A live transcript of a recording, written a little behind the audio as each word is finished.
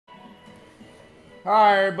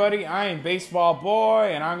Hi everybody, I am Baseball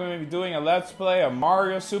Boy, and I'm going to be doing a Let's Play of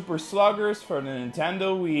Mario Super Sluggers for the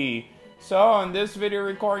Nintendo Wii. So, in this video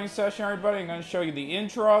recording session, everybody, I'm going to show you the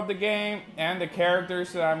intro of the game, and the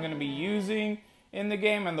characters that I'm going to be using in the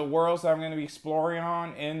game, and the worlds that I'm going to be exploring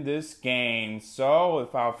on in this game. So,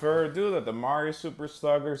 without further ado, let the Mario Super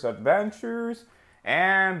Sluggers adventures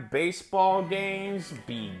and baseball games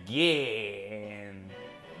begin.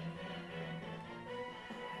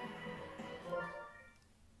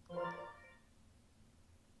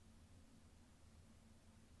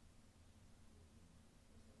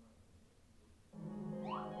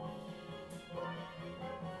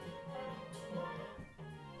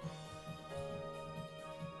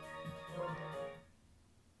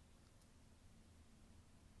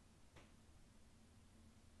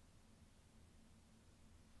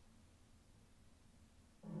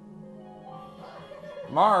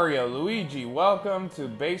 Mario, Luigi, welcome to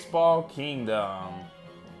Baseball Kingdom.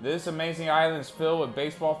 This amazing island is filled with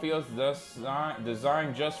baseball fields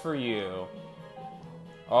designed just for you.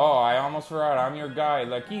 Oh, I almost forgot, I'm your guide,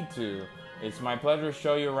 Lakitu. It's my pleasure to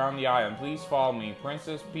show you around the island. Please follow me.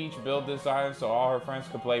 Princess Peach built this island so all her friends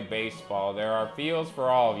could play baseball. There are fields for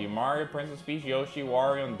all of you. Mario, Princess Peach, Yoshi,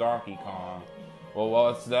 Wario, and Donkey Kong. Well,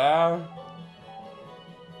 what's that?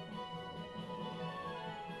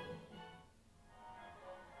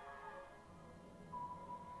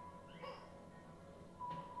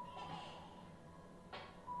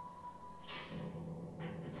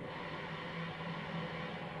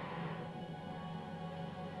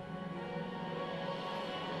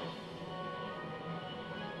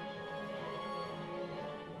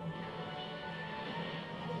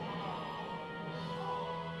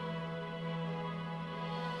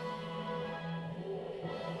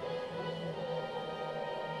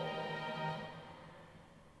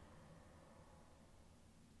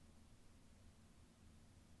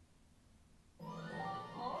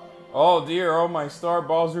 Oh dear, oh my star,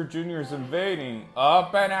 Bowser Jr. is invading.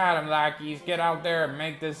 Up and at him, lackeys. Get out there and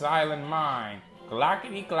make this island mine.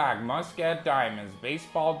 Clackety-clack, must get diamonds,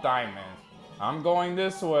 baseball diamonds. I'm going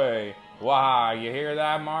this way. Wow, you hear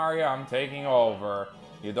that, Mario? I'm taking over.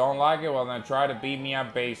 You don't like it? Well, then try to beat me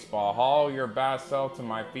at baseball. Haul your bad self to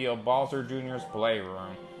my field, Bowser Jr.'s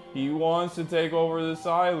playroom. He wants to take over this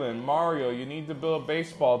island. Mario, you need to build a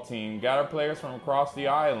baseball team. Gather players from across the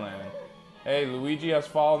island. Hey, Luigi has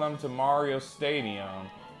followed them to Mario's stadium.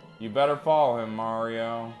 You better follow him,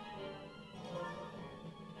 Mario.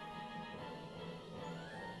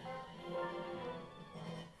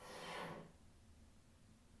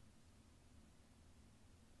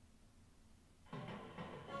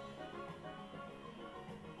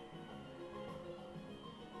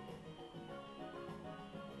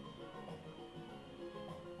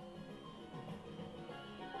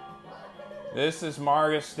 This is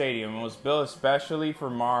Mario's stadium. It was built especially for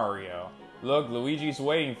Mario. Look, Luigi's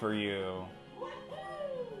waiting for you.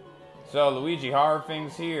 So, Luigi, how are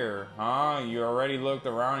things here? Huh? You already looked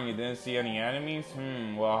around and you didn't see any enemies?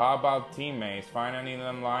 Well, how about teammates? Find any of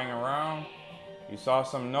them lying around? You saw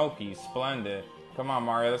some Nokis. Splendid. Come on,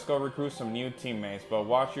 Mario, let's go recruit some new teammates. But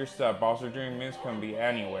watch your step. Bowser Jr. Miss can be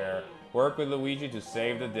anywhere. Work with Luigi to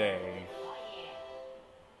save the day.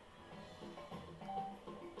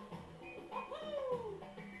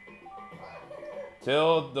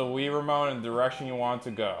 Tilt the Wii remote in the direction you want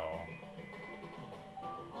to go.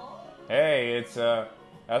 Hey, it's a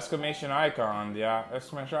exclamation icon. The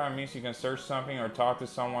exclamation icon means you can search something or talk to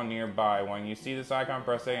someone nearby. When you see this icon,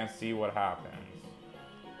 press A and see what happens.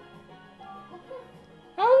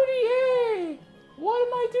 Howdy, hey! What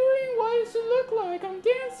am I doing? What does it look like? I'm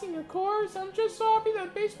dancing, of course. I'm just so happy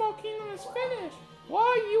that Baseball Kingdom is finished.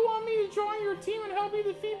 Why? You want me to join your team and help you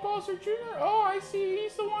defeat Bowser Jr.? Oh, I see.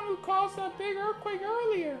 He's the one who caused that big earthquake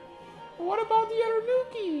earlier. But what about the other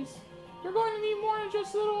Nookies? You're going to need more than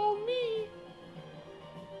just little old me.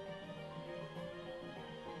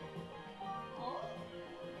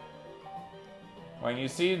 When you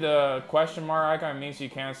see the question mark icon, it means you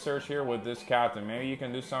can't search here with this captain. Maybe you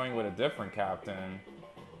can do something with a different captain.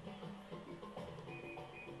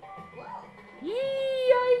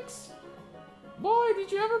 Yikes! Boy,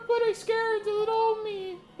 did you ever put a scare into little old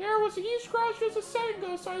me? There was a huge crash just a second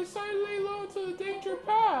ago, so I decided to lay low until the danger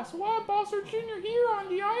passed. What, Bowser Jr. here on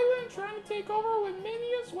the island trying to take over with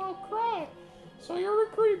minions? Well, crud. So you're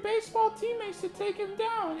recruiting baseball teammates to take him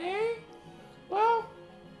down, eh? Well,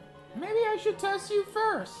 maybe I should test you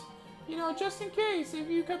first. You know, just in case. If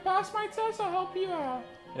you can pass my test, I'll help you out.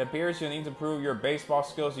 It appears you need to prove your baseball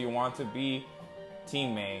skills if you want to be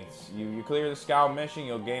teammates. You clear the scout mission,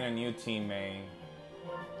 you'll gain a new teammate.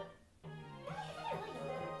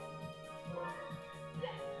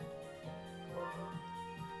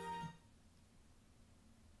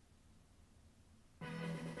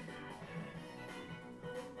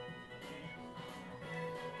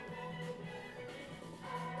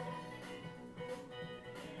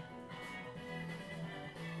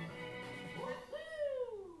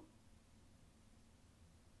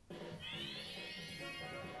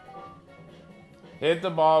 Hit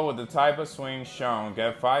the ball with the type of swing shown.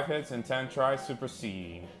 Get 5 hits and 10 tries to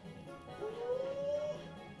proceed.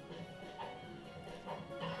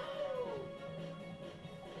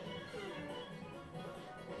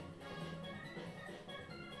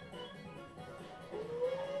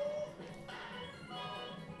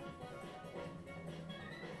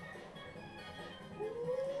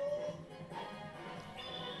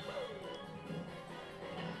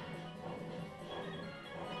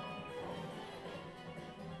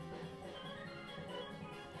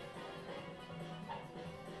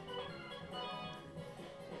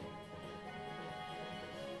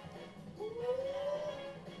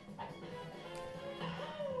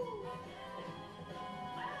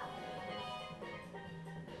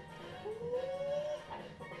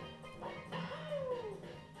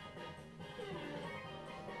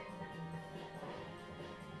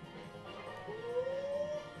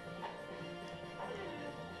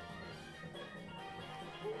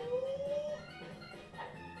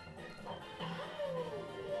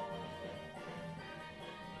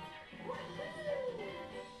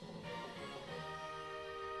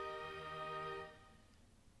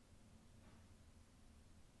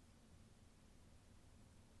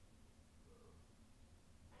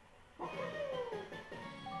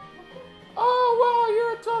 Oh, wow,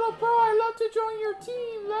 you're a total pro. I'd love to join your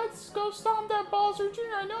team. Let's go stomp that Bowser Jr.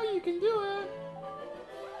 I know you can do it.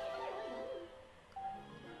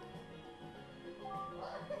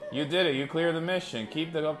 You did it. You cleared the mission.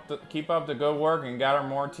 Keep up the good work and gather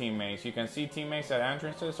more teammates. You can see teammates at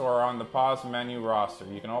entrances or on the pause menu roster.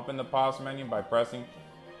 You can open the pause menu by pressing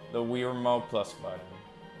the Wii Remote Plus button.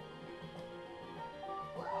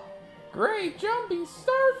 Great jumping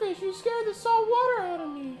starfish. You scared the salt water out of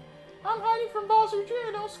me. I'm hiding from Bowser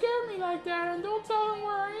Jr. Don't scare me like that, and don't tell him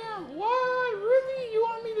where I am. What? Really? You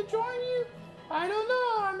want me to join you? I don't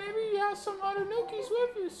know. Maybe you have some other nookies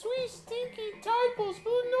with you. Sweet, stinky, typos,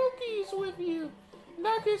 blue nookies with you. In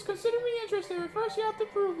that case, consider me interested. But first, you have to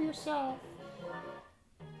prove yourself.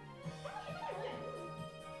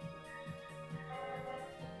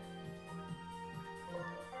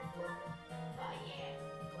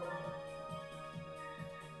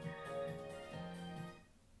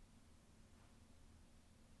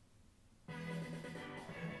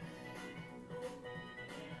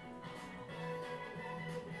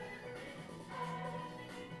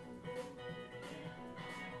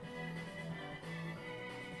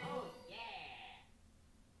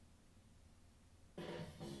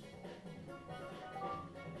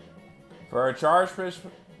 For a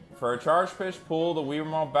charge pitch, pull the Wii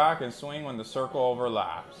Remote back and swing when the circle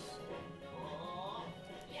overlaps.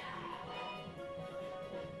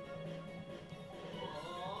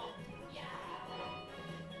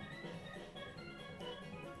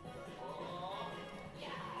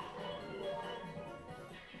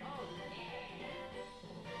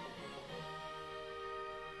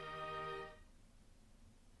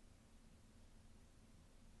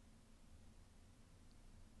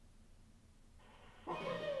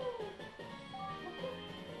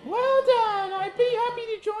 Well done! I'd be happy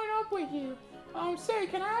to join up with you. Say,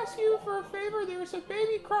 can I ask you for a favor? There's a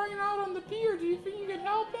baby crying out on the pier. Do you think you can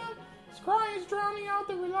help him? His crying is drowning out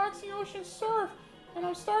the relaxing ocean surf, and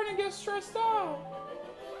I'm starting to get stressed out.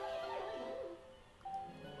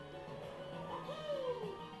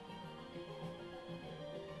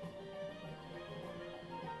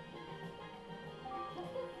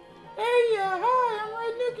 Hey, hi, I'm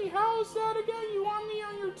Red Nookie. How is that again? You want me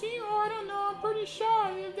on your team? Oh, I don't know. I'm pretty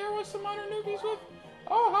shy. If there was some other nookies with...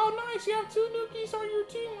 Oh, how nice. You have 2 nookies on your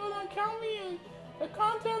team. Well, then count me in. The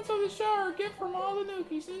contents of the shower are a gift from all the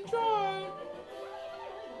nookies. Enjoy.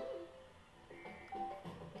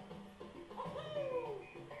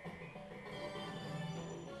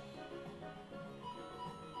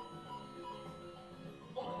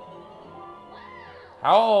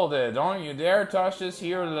 Hold it! Don't you dare touch this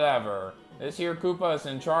here lever. This here Koopa is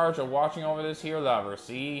in charge of watching over this here lever,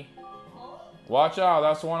 see? Watch out,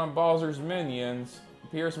 that's one of Bowser's minions.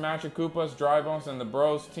 Appears Magic Koopas, Drybones, and the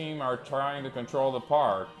Bros team are trying to control the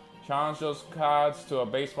park. Challenge those cards to a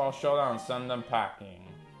baseball showdown and send them packing.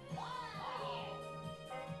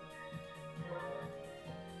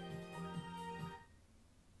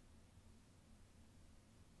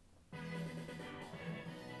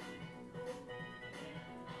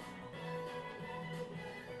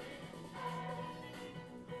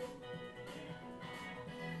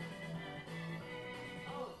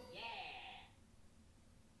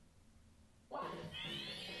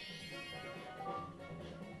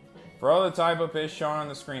 Throw the type of pitch shown on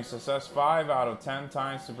the screen. Success 5 out of 10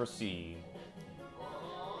 times to proceed.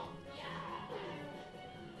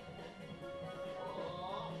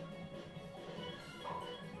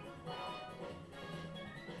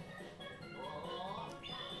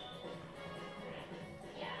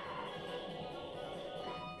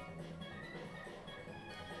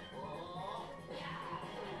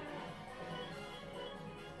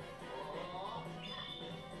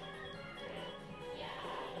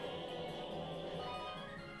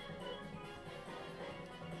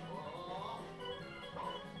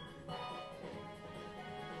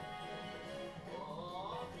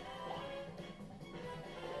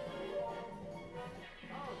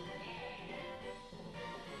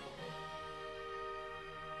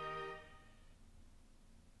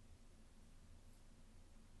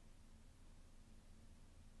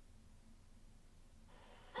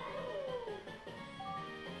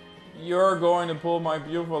 You're going to pull my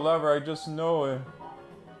beautiful lever, I just know it.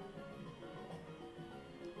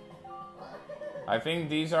 I think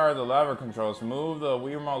these are the lever controls. Move the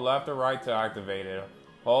Wii remote left or right to activate it.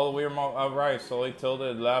 Hold the Wii remote upright, slowly tilt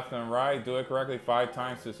it left and right. Do it correctly 5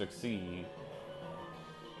 times to succeed.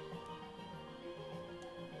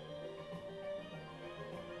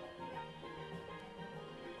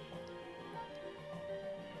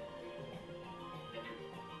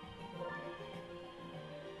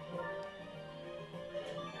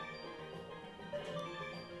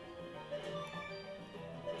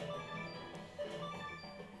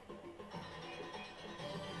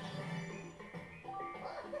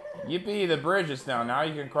 Yippee, the bridge is down. Now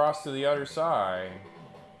you can cross to the other side.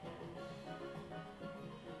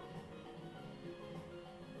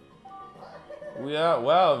 Yeah,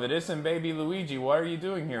 well, if it isn't Baby Luigi, what are you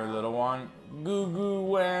doing here, little one? Goo goo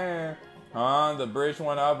wah. Huh? The bridge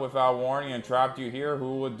went up without warning and trapped you here?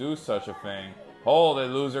 Who would do such a thing? Hold it,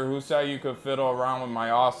 loser. Who said you could fiddle around with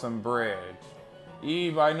my awesome bridge?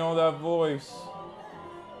 Eve, I know that voice.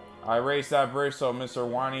 I raised that bridge so Mr.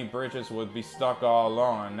 Whiny Bridges would be stuck all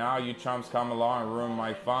alone. And now you chumps come along and ruin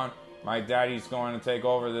my fun. My daddy's going to take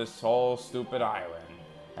over this whole stupid island.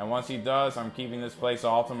 And once he does, I'm keeping this place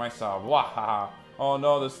all to myself. Wahaha. Oh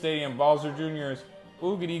no, the stadium. Bowser Jr.'s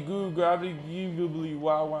oogity goo grabbly goobly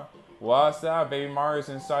wow wow. What's that? Baby Mario's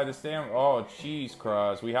inside the stadium. Oh, cheese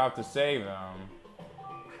crust. We have to save them.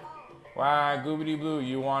 Wow, goobity blue.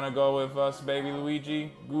 You want to go with us, baby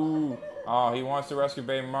Luigi? Goo. Oh, he wants to rescue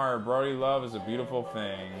Baby Mario. Brody love is a beautiful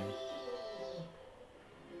thing.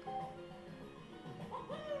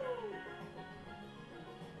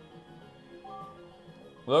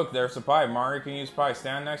 Look, there's a pipe. Mario can use pipe.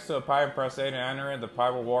 Stand next to the pipe and press A to enter it. The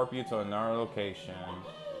pipe will warp you to another location.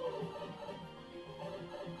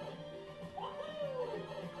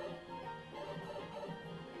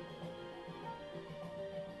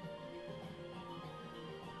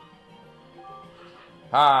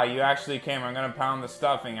 Ha, you actually came. I'm gonna pound the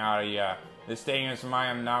stuffing out of you. The stadium's mine.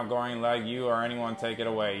 I'm not going to let you or anyone take it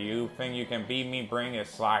away. You think you can beat me? Bring it,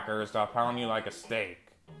 slackers. I'll pound you like a steak.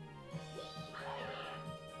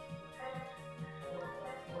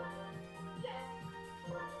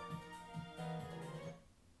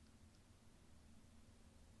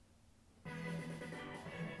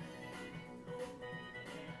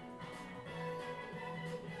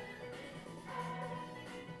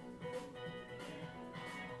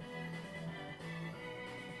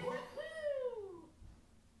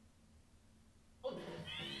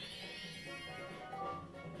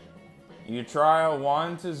 You trial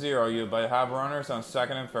 1-0, you but have runners on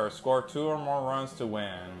second and third. Score 2 or more runs to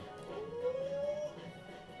win.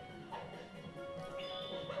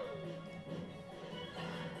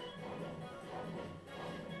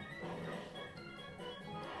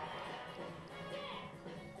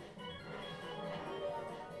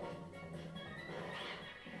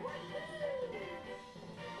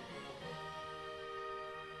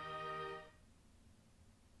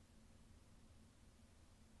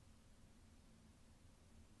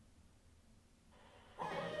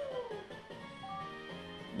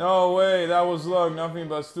 No way, that was luck. Nothing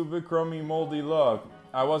but stupid, crummy, moldy luck.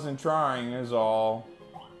 I wasn't trying, is all.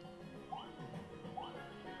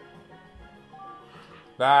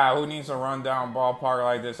 Bah, who needs a rundown ballpark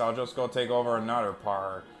like this? I'll just go take over another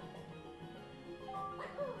park.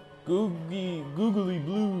 Googly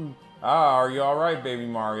blue. Ah, are you alright, baby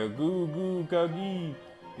Mario? Goo goo guggy.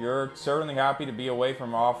 You're certainly happy to be away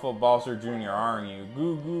from awful Bowser Jr., aren't you?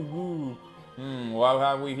 Goo goo goo. What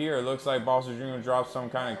have we here? It looks like Bowser Jr. dropped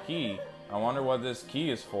some kind of key. I wonder what this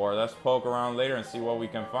key is for. Let's poke around later and see what we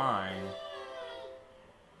can find.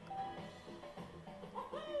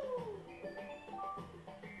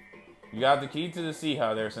 You got the key to the sea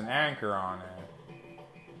hut. There's an anchor on it.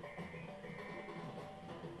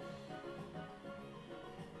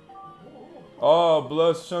 Oh,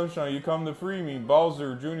 blessed sunshine, you come to free me.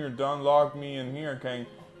 Bowser Jr. done locked me in here. Can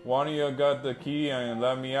one of you got the key and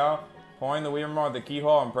let me out? Point the Wii remote at the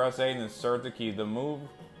keyhole and press A to insert the key. Then move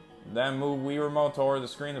Wii remote toward the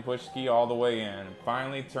screen to push the key all the way in.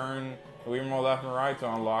 Finally, turn the Wii remote left and right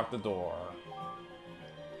to unlock the door.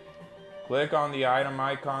 Click on the item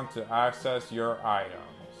icon to access your items.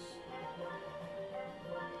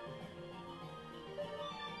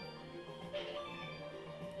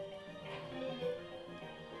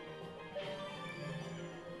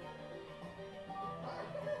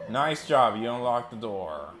 Nice job, you unlocked the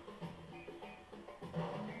door.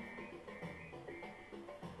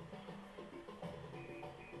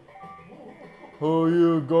 Oh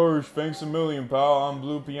yeah, gosh, thanks a million, pal. I'm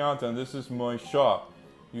Blue Pianta and this is my shop.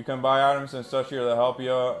 You can buy items and such here to help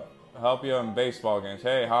you help you in baseball games.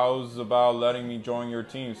 Hey, how's about letting me join your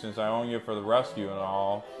team since I own you for the rescue and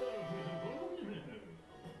all?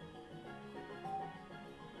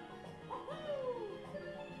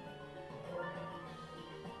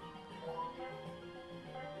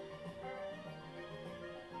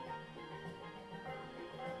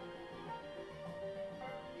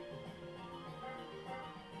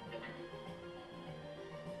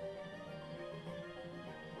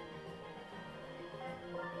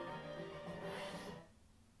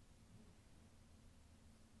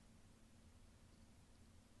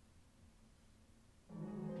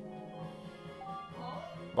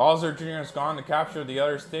 Bowser Jr. has gone to capture the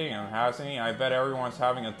other stadium, hasn't he? I bet everyone's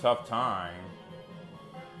having a tough time.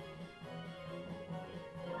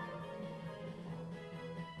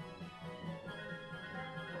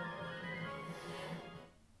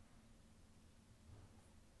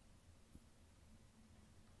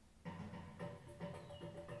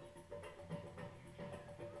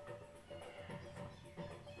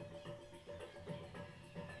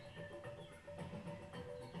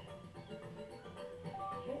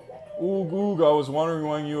 Oog, oog, I was wondering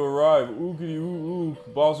when you arrived. Oogity, oog,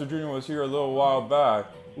 oog. Bowser Jr. was here a little while back.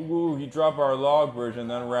 Oog, oog, he dropped our log bridge and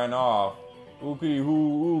then ran off. Oogity,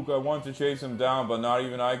 oog, oog, I want to chase him down, but not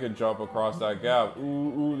even I could jump across that gap. Ooh,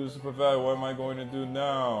 ooh, this is pathetic. What am I going to do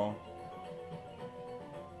now?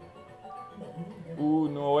 Ooh,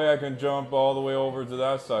 no way I can jump all the way over to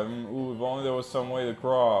that side. Ooh, if only there was some way to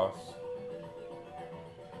cross.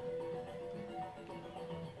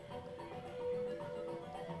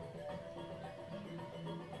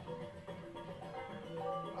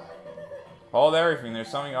 Hold everything, there's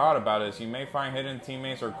something odd about this. You may find hidden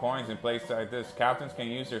teammates or coins in places like this. Captains can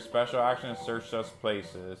use their special action to search such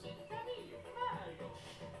places.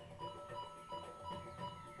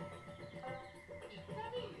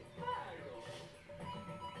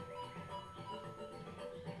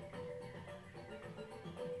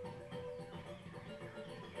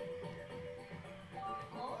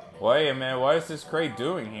 Wait a minute, what is this crate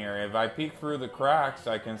doing here? If I peek through the cracks,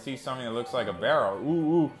 I can see something that looks like a barrel.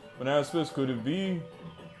 Ooh, ooh, banana splits, could it be?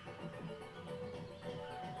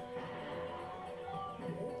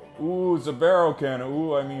 Ooh, it's a barrel cannon.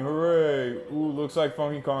 Ooh, I mean, hooray. Ooh, looks like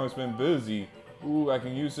Funky Kong has been busy. Ooh, I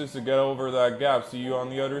can use this to get over that gap. See you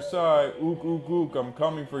on the other side. Ook, ook, ook, I'm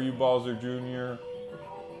coming for you, Bowser Jr.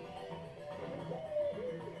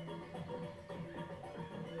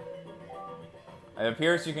 It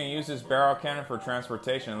appears you can use this barrel cannon for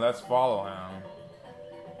transportation. Let's follow him.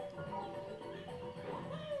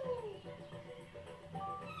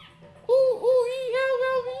 Ooh, ooh,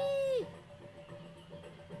 E-L-L-E!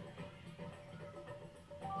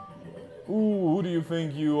 Ooh, who do you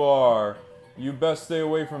think you are? You best stay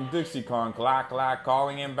away from Dixie Kong. Clack, clack,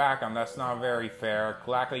 calling him back. That's not very fair.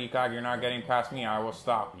 Clackety clack, you're not getting past me. I will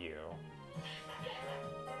stop you.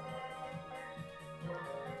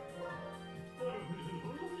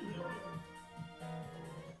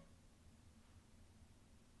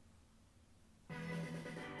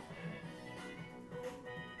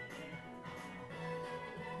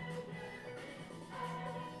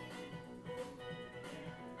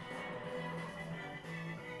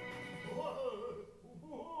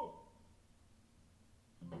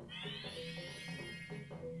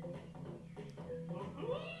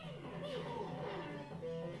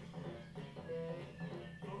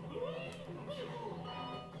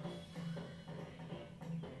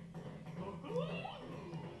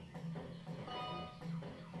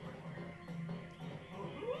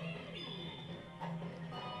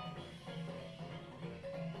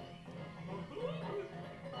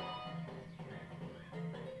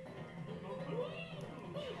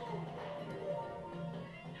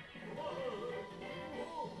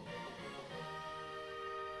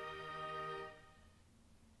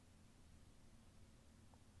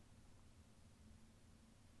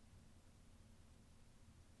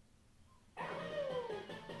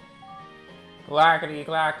 Clackety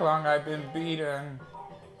clack long, I've been beaten.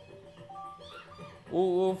 Ooh,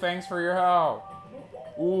 ooh, thanks for your help.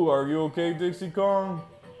 Ooh, are you okay, Dixie Kong?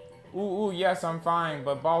 Ooh, ooh, yes, I'm fine,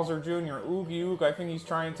 but Bowser Jr., oogie ook, I think he's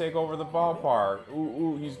trying to take over the ballpark. Ooh,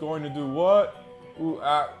 ooh, he's going to do what? Ooh,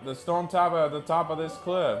 at the stone tower at the top of this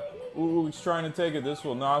cliff. Ooh, ooh, he's trying to take it, this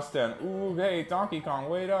will not stand. Ooh, hey, Donkey Kong,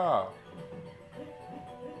 wait up.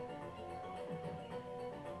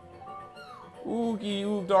 Oogie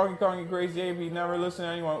ook, Donkey Kong, you crazy ape, he never listened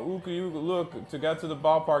to anyone. Oogie ook, look, to get to the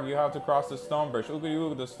ballpark, you have to cross the stone bridge. Oogie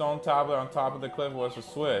ook, the stone tablet on top of the cliff was a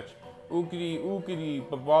switch. Ookity, ookity,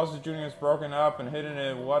 but Bowser Jr. has broken up and hidden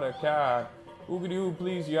it, what a cat. Oogity-oo,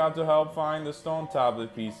 please, you have to help find the stone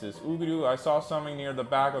tablet pieces. Oogity-oo, I saw something near the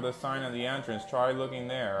back of the sign at the entrance. Try looking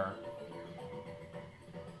there.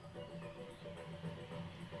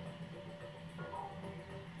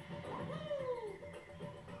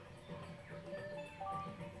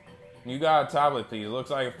 You got a tablet, please. It looks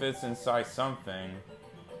like it fits inside something.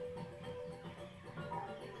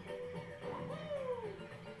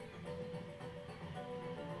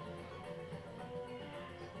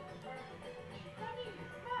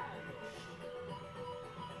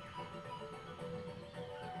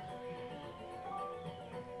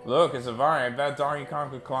 Look, it's a vine. I bet Donkey Kong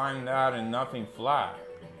could climb that and nothing flat.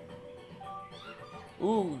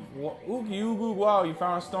 Ooh, oogie, wow, you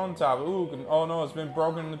found a stone tablet. Ooh, oh no, it's been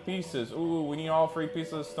broken into pieces. Ooh, we need all 3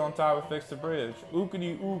 pieces of stone tablet to fix the bridge.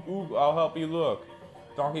 Oogity, ooh, I'll help you look.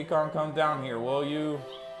 Donkey Kong, come down here, will you?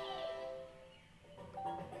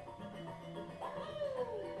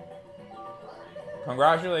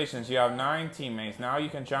 Congratulations, you have 9 teammates. Now you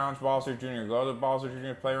can challenge Bowser Jr. Go to the Bowser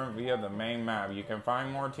Jr. playroom via the main map. You can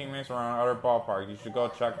find more teammates around other ballparks. You should go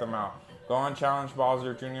check them out. Go and challenge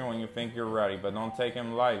Bowser Jr. when you think you're ready, but don't take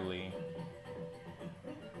him lightly.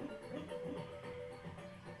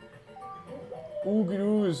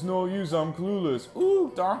 Oogie-doo, it's no use, I'm clueless.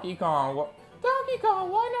 Ooh, Donkey Kong. Donkey Kong,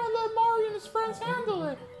 why not let Mario and his friends handle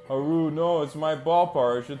it? Haru, no, it's my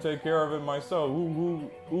ballpark. I should take care of it myself.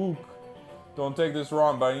 Ooh. Don't take this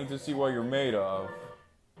wrong, but I need to see what you're made of.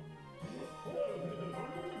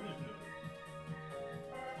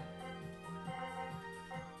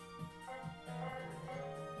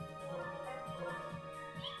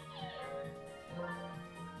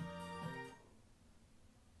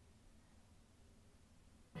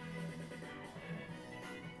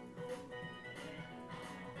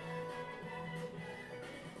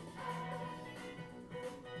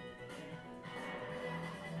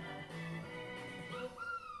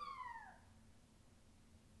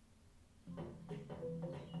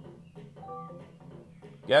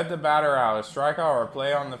 Get the batter out. A strikeout or a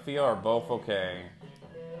play on the field are both okay.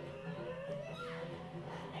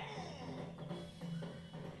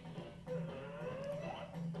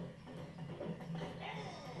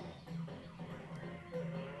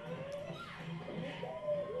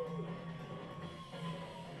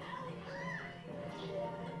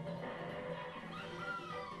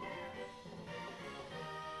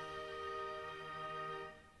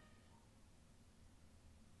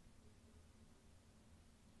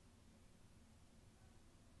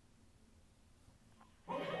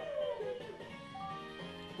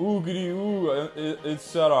 Oogity ooh, it's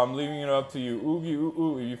set. I'm leaving it up to you. Oogie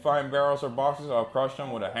ooh. If you find barrels or boxes, I'll crush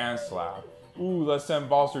them with a hand slap. Ooh, let's send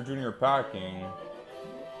Bowser Jr. packing.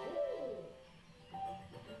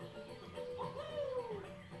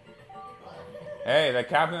 Hey, the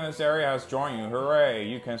captain of this area has joined you. Hooray!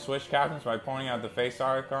 You can switch captains by pointing at the face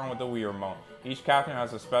icon with the Wii remote. Each captain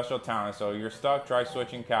has a special talent, so if you're stuck, try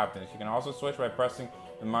switching captains. You can also switch by pressing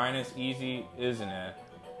the minus. Easy, isn't it?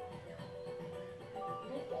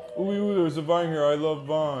 Ooh, there's a vine here. I love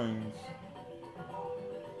vines.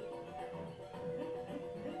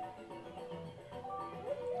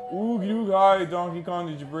 Ooh, hi, Donkey Kong.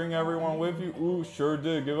 Did you bring everyone with you? Ooh, sure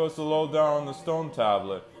did. Give us a lowdown on the stone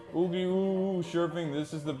tablet. Oogie, ooh, sure thing.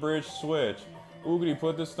 This is the bridge switch. Oogity,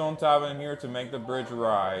 put the stone tablet in here to make the bridge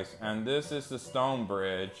rise. And this is the stone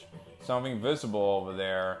bridge. Something visible over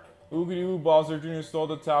there. Oogity oo, Bowser Jr. stole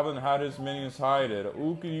the tablet and had his minions hide it.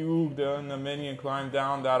 Oogity oo, then the minion climbed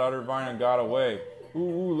down that other vine and got away.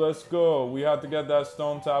 Ooh, let's go. We have to get that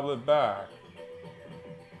stone tablet back.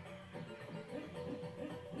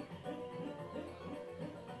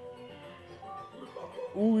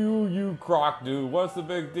 Ooh, you croc dude. What's the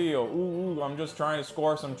big deal? Ooh, I'm just trying to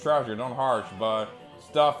score some treasure. Don't harsh, but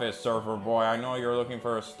stuff it, surfer boy. I know you're looking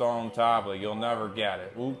for a stone tablet. You'll never get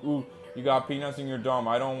it. Ooh. You got peanuts in your dome.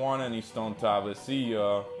 I don't want any stone tablets. See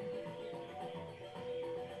ya.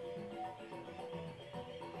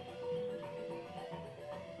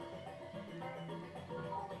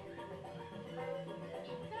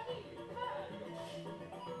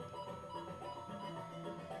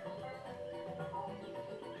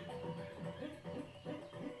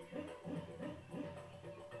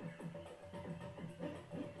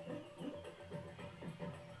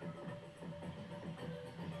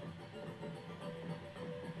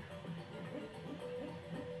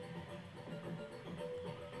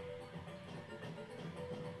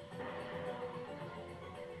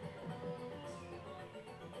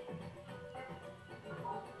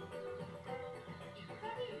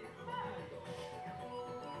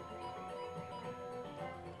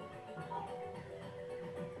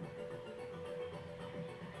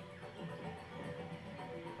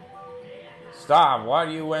 Stop! What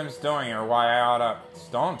are you wimps doing here? Why I oughta...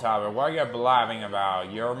 Stone Top it, what are you blabbing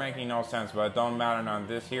about? You're making no sense, but it don't matter none.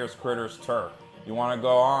 This here's Critter's turf. You wanna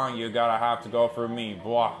go on, you gotta have to go through me.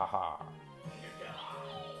 Bwahaha.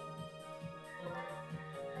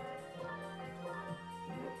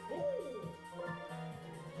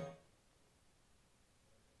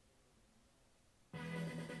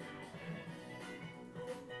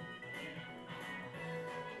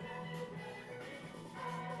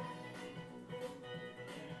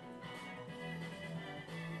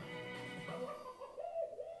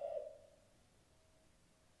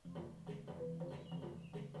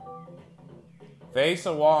 Face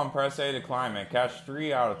a wall and press A to climb it. Catch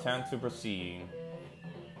 3 out of 10 to proceed.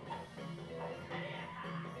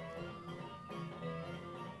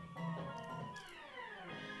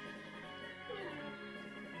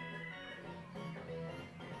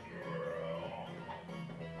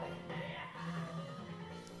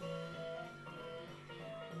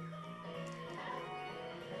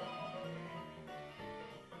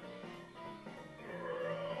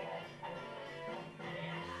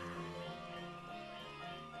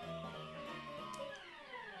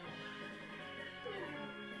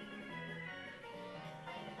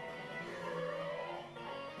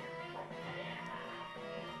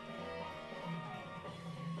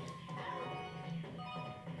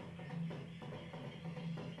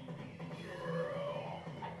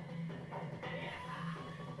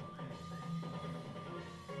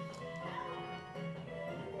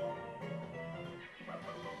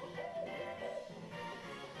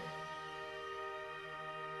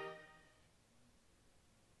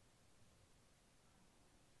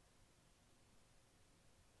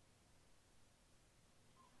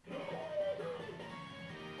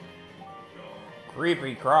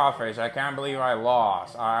 Creepy crawfish, I can't believe I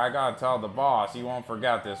lost. I gotta tell the boss, he won't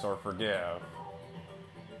forget this or forgive.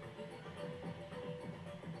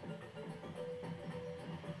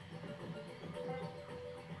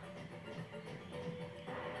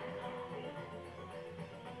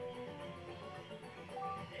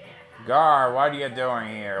 Gar, what are you doing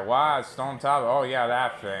here? What? Stone Top? Oh yeah,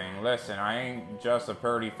 that thing. Listen, I ain't just a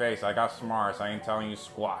pretty face, I got smarts, I ain't telling you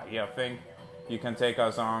squat. You think you can take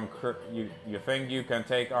us on, you think you can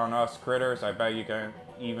take on us critters? I bet you can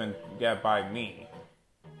even get by me.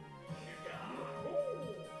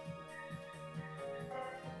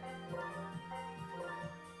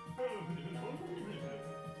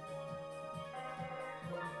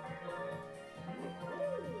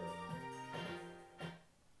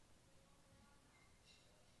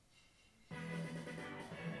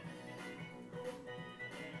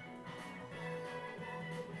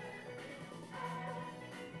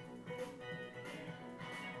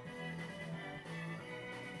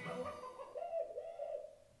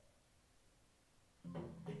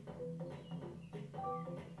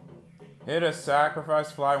 Hit a sacrifice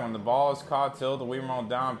fly when the ball is caught, tilt the Wiimote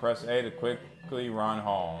down, press A to quickly run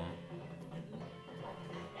home.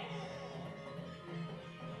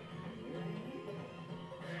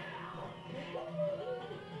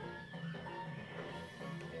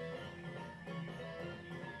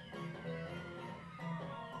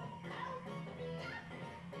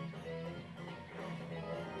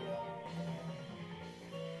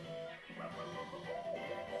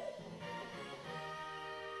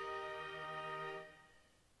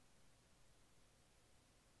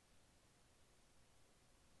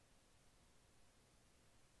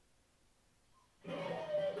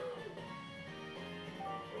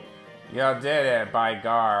 You did it, by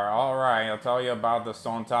Gar. Alright, I'll tell you about the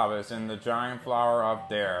Stone Top. It's in the giant flower up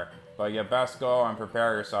there. But you best go and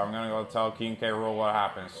prepare yourself. I'm gonna go tell King K. Rool what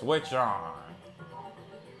happened. Switch on.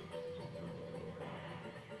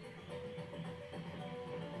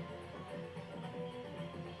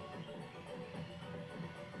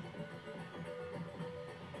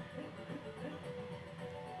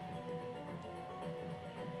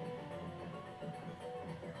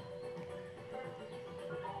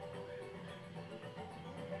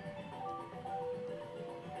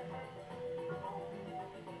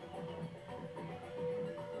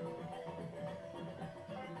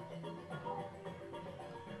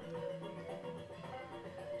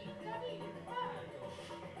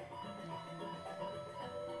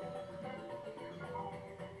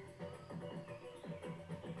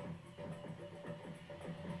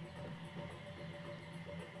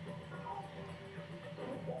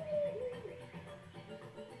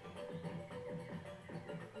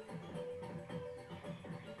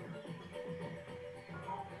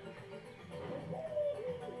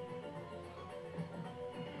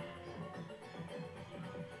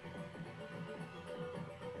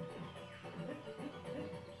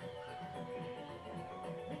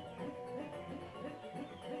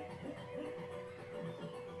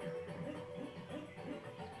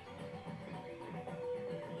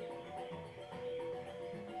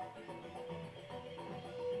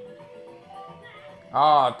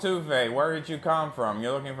 Ah, Two-Face, where did you come from?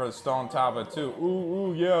 You're looking for the stone tablet too.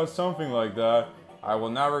 Ooh, yeah, something like that. I will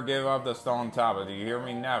never give up the stone tablet. Do you hear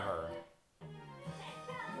me? Never.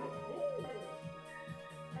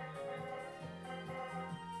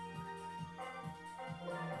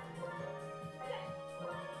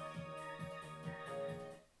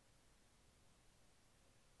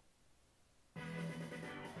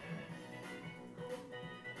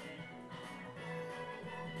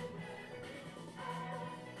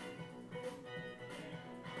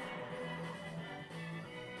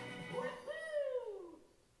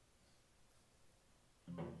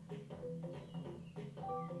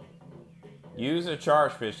 Use a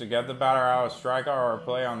charge pitch to get the batter out of strikeout or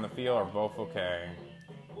play on the field are both okay.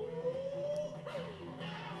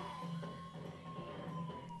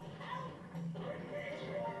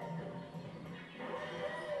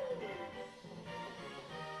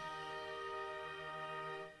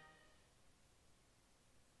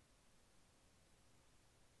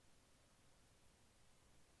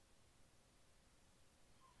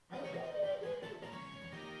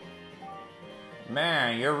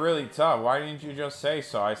 Man, you're really tough. Why didn't you just say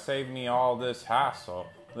so? I saved me all this hassle.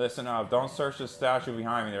 Listen up, don't search the statue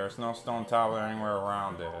behind me. There's no stone tablet anywhere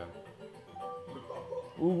around it.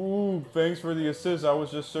 Ooh, thanks for the assist. I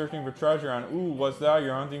was just searching for treasure. And ooh, what's that?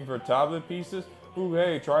 You're hunting for tablet pieces? Ooh,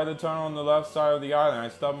 hey, try the tunnel on the left side of the island. I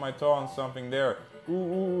stubbed my toe on something there.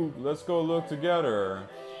 Ooh, let's go look together.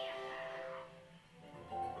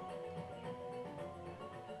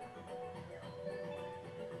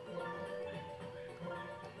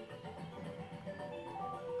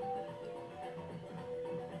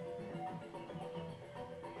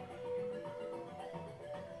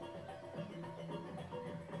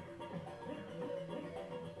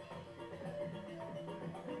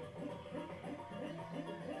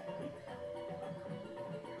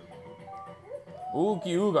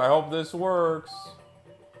 Ookie ook, I hope this works.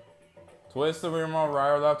 Twist the Wii remote right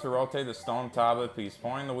or left to rotate the stone tablet piece.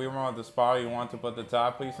 Point the Wii remote at the spot you want to put the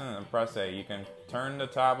tablet piece in and press A. You can turn the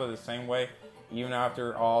tablet the same way even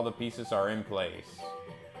after all the pieces are in place.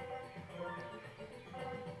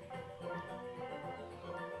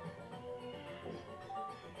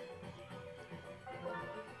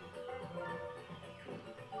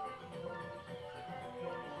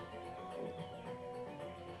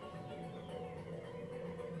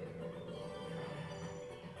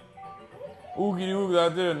 Oogie oogie,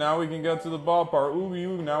 that did it. Now we can get to the ballpark. Oogie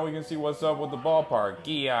oogie, now we can see what's up with the ballpark.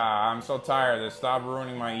 Yeah, I'm so tired of this. Stop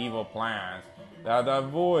ruining my evil plans. That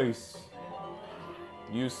voice.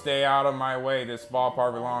 You stay out of my way. This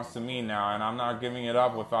ballpark belongs to me now, and I'm not giving it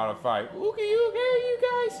up without a fight. Oogie oogie, you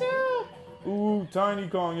guys help! Ooh, Tiny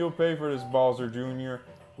Kong, you'll pay for this, Bowser Jr.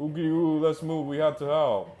 Oogie oogie, let's move. We have to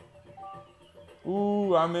help.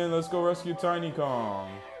 Ooh, I'm in. Let's go rescue Tiny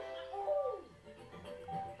Kong.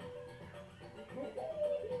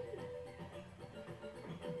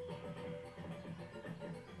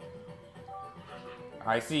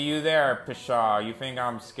 I see you there, Pshaw. You think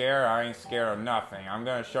I'm scared? I ain't scared of nothing. I'm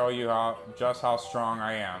gonna show you just how strong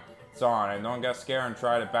I am. It's on, and don't get scared and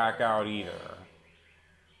try to back out either.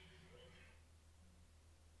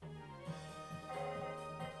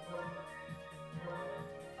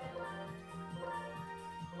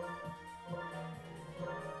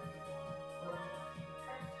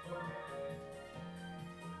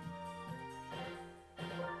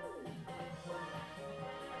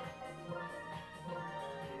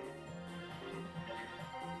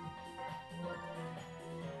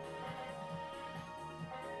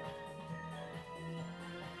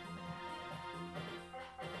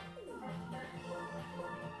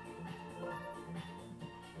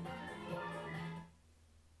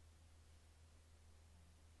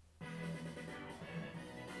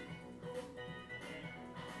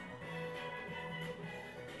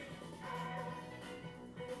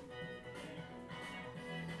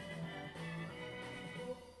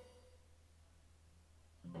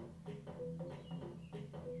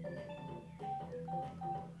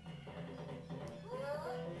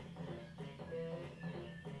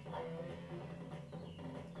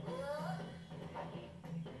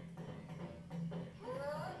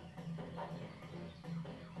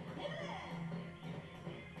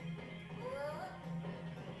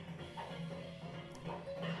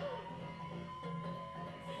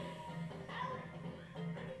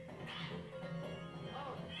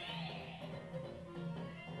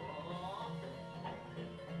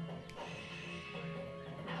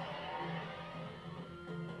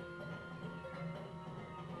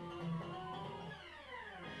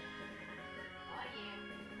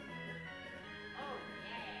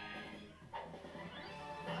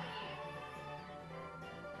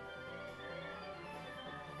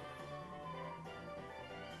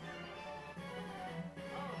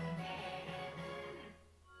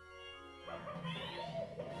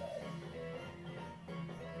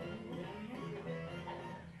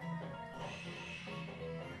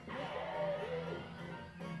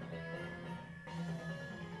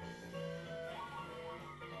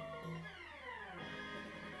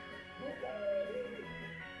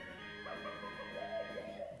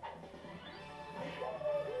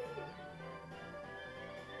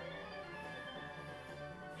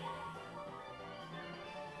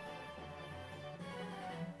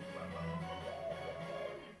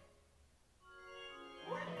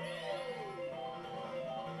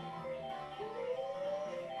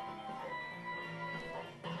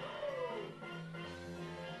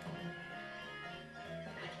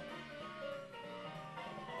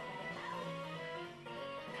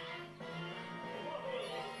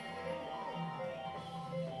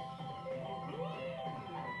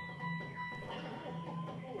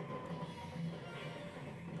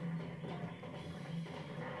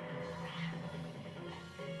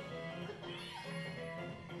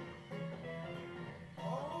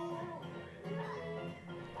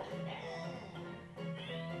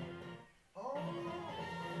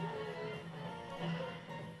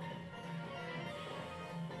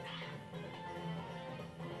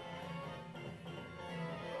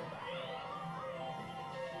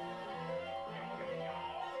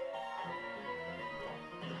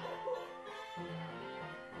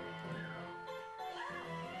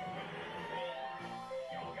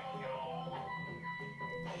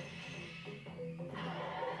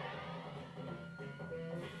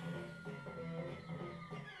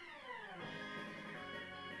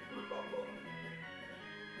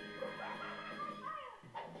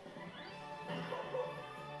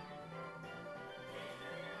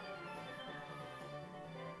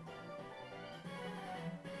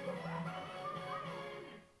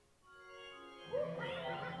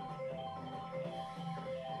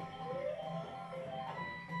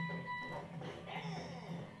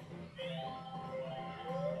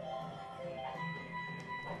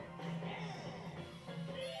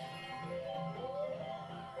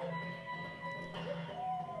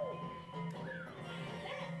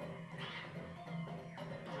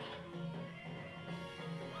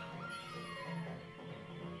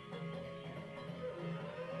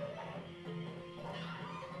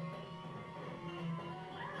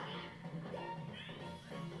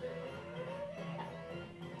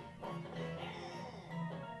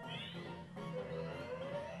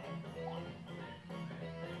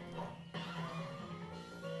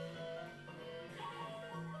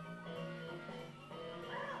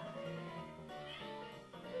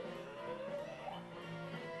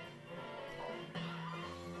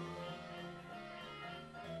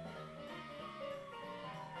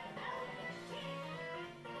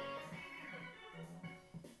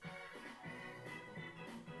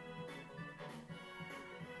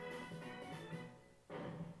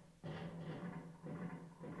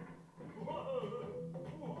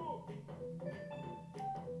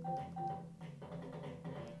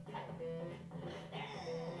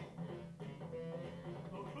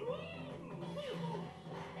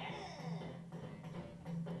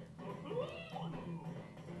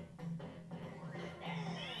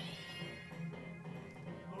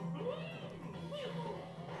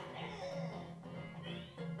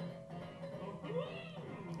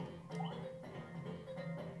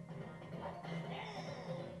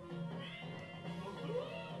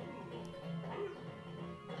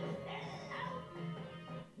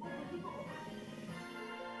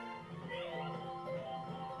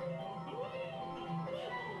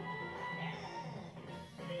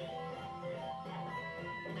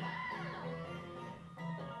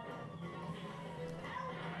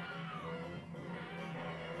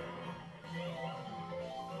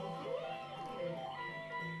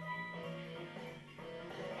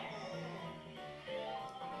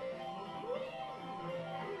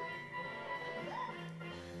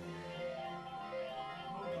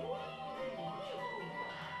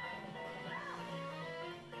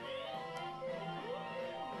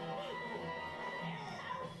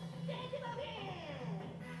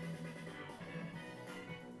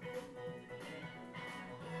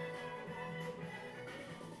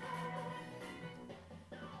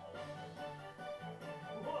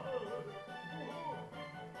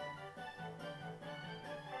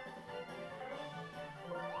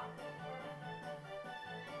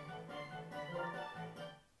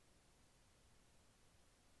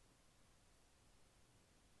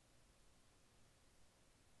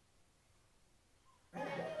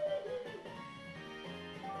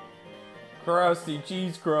 Crusty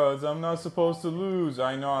cheese crust, I'm not supposed to lose.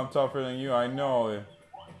 I know I'm tougher than you, I know it.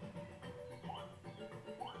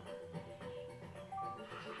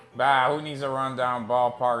 Bah, who needs a rundown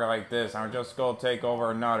ballpark like this? I'm just gonna take over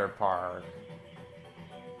another park.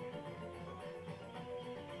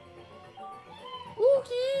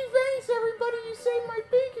 Okay, thanks everybody, you saved my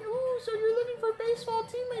bacon. Ooh, so you're looking for baseball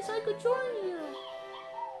teammates, I could join you.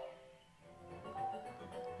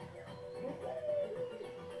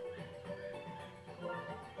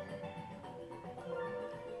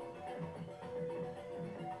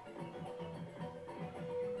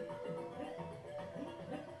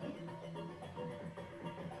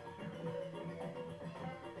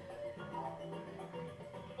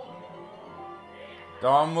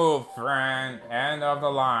 Don't move, friend. End of the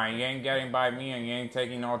line. You ain't getting by me and you ain't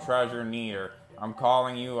taking no treasure neither. I'm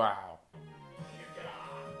calling you out.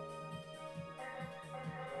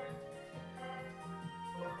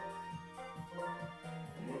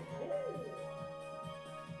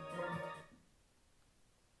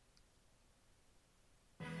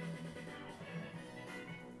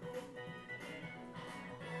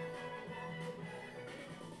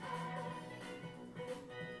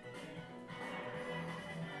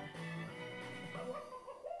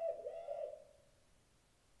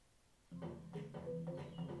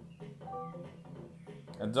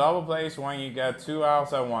 A double play is when you get 2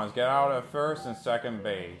 outs at once. Get out at first and second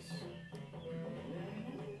base.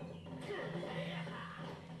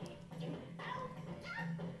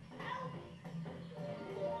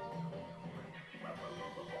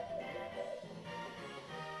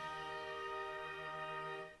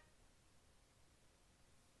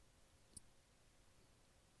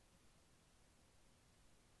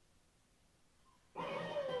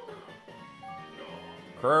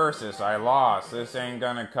 Curses, I lost. This ain't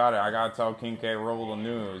gonna cut it. I gotta tell King K. Rool the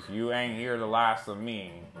news. You ain't here the last of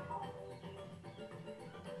me.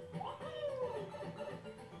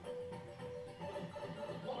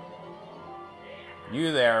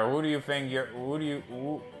 You there, who do you think you're...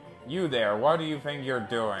 You there, what do you think you're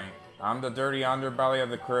doing? I'm the dirty underbelly of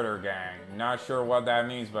the Critter Gang. Not sure what that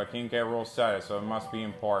means, but King K. Rool said it, so it must be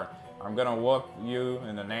important. I'm gonna whoop you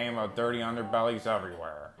in the name of dirty underbellies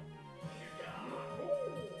everywhere.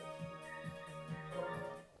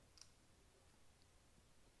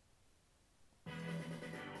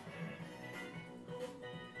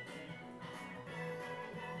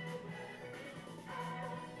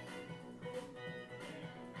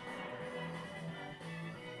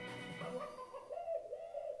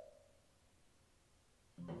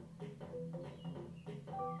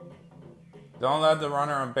 Don't let the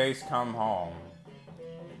runner on base come home.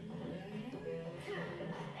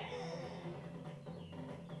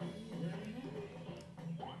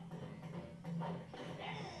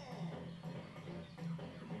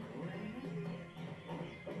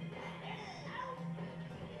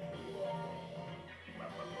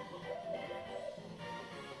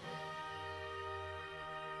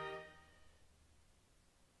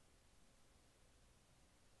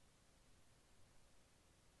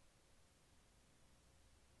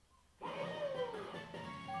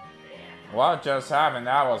 What just happened?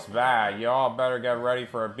 That was bad. Y'all better get ready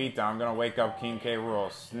for a beatdown. I'm gonna wake up King K. Rool.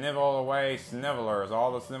 Snivel away, snivelers.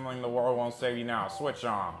 All the sniveling in the world won't save you now. Switch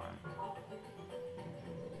on.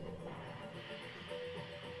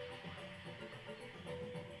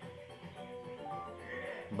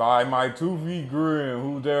 By my toothy grin,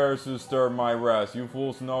 who dares to disturb my rest? You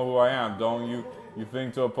fools know who I am, don't you? You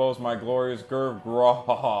think to oppose my glorious curve? Graw,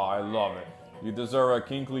 I love it. You deserve a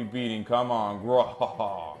kingly beating. Come on,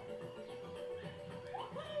 graw.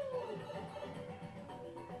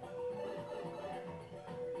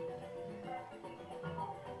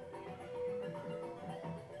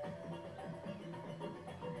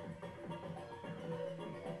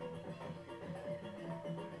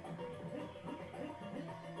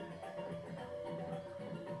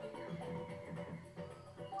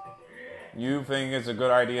 You think it's a good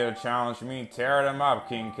idea to challenge me? Tear them up,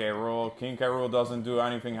 King K. Rool. King K. Rool doesn't do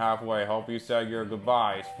anything halfway. Hope you said your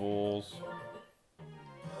goodbyes, fools.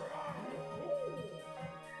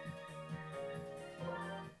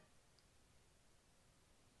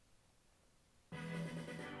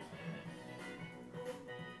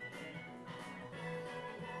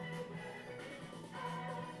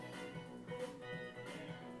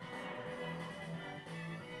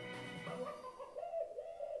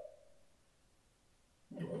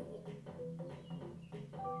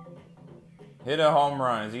 Hit a home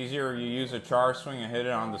run. It's easier you use a charge swing and hit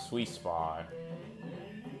it on the sweet spot.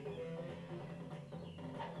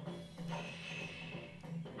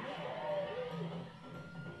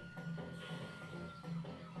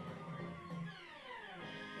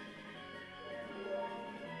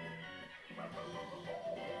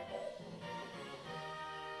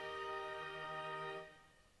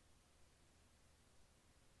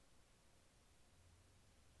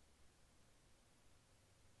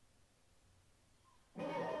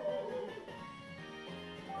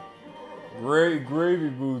 Great gravy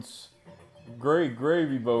boots. Great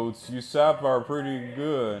gravy boats. You sap are pretty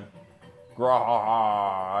good.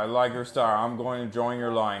 Grah, I like your style. I'm going to join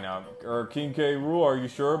your lineup. King K. Rool, are you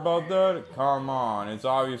sure about that? Come on, it's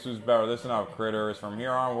obvious who's better. Listen up, critters. From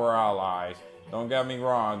here on, we're allies. Don't get me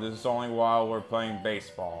wrong, this is only while we're playing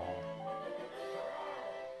baseball.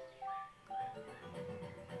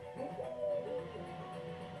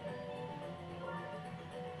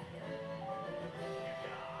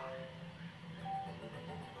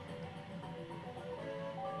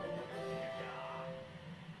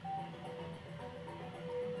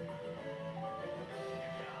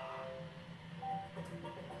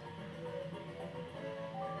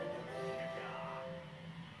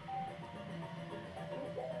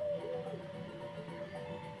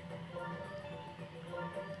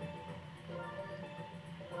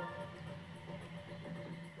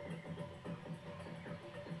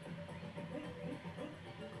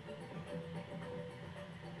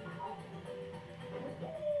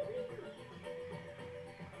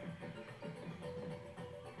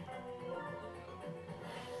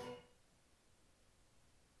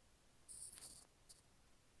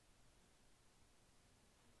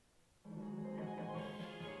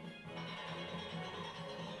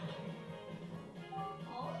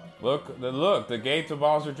 Look, the gate to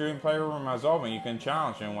Bowser Jr. Playroom has opened. You can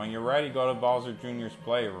challenge him. When you're ready, go to Bowser Jr.'s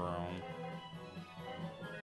Playroom.